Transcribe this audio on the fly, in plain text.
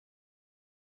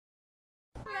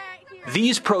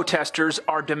These protesters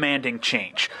are demanding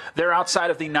change. They're outside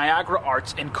of the Niagara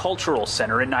Arts and Cultural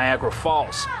Center in Niagara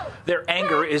Falls. Their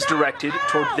anger is directed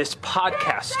toward this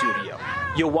podcast studio,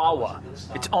 Yawawa.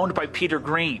 It's owned by Peter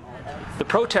Green. The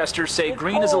protesters say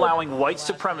Green is allowing white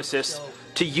supremacists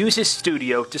to use his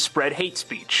studio to spread hate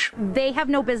speech. They have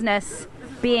no business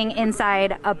being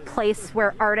inside a place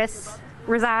where artists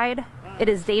reside. It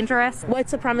is dangerous. White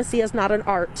supremacy is not an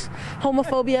art.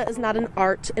 Homophobia is not an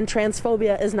art, and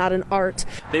transphobia is not an art.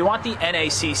 They want the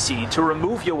NACC to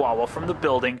remove Yawawa from the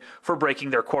building for breaking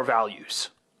their core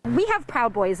values. We have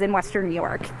Proud Boys in Western New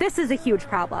York. This is a huge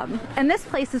problem. And this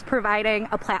place is providing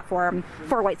a platform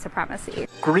for white supremacy.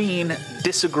 Green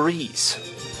disagrees.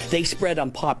 They spread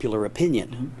unpopular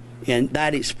opinion, and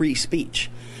that is free speech.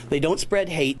 They don't spread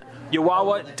hate.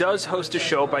 Yawawa does host a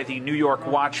show by the New York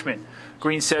Watchman.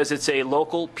 Green says it's a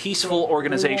local, peaceful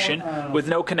organization with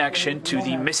no connection to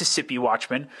the Mississippi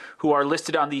Watchmen, who are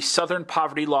listed on the Southern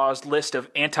Poverty Law's list of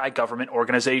anti-government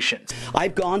organizations.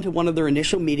 I've gone to one of their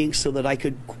initial meetings so that I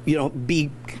could,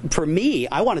 for me,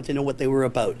 I wanted to know what they were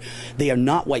about. They are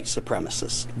not white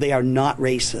supremacists. They are not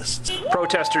racists.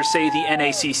 Protesters say the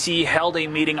NACC held a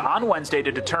meeting on Wednesday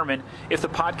to determine if the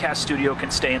podcast studio can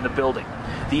stay in the building.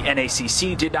 The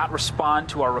NACC did not respond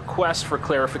to our request for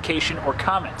clarification or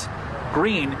comment.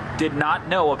 Green did not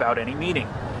know about any meeting.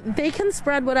 They can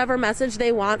spread whatever message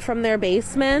they want from their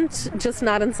basement, just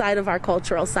not inside of our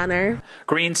cultural center.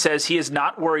 Green says he is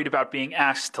not worried about being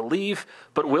asked to leave,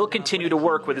 but will continue to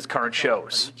work with his current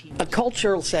shows. A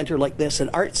cultural center like this, an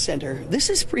arts center, this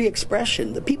is free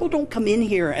expression. The people don't come in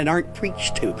here and aren't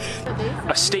preached to.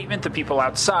 A statement the people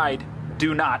outside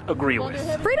do not agree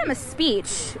with. Freedom of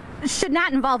speech should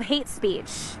not involve hate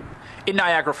speech. In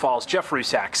Niagara Falls, Jeff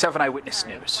Rusak, 7 Eyewitness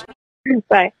News.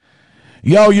 Bye.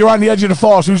 Yo, you're on the edge of the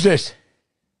falls. Who's this?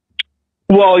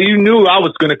 Well, you knew I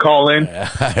was going to call in.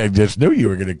 I just knew you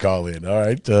were going to call in. All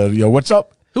right. What's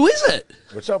up? Who is it?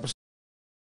 What's up?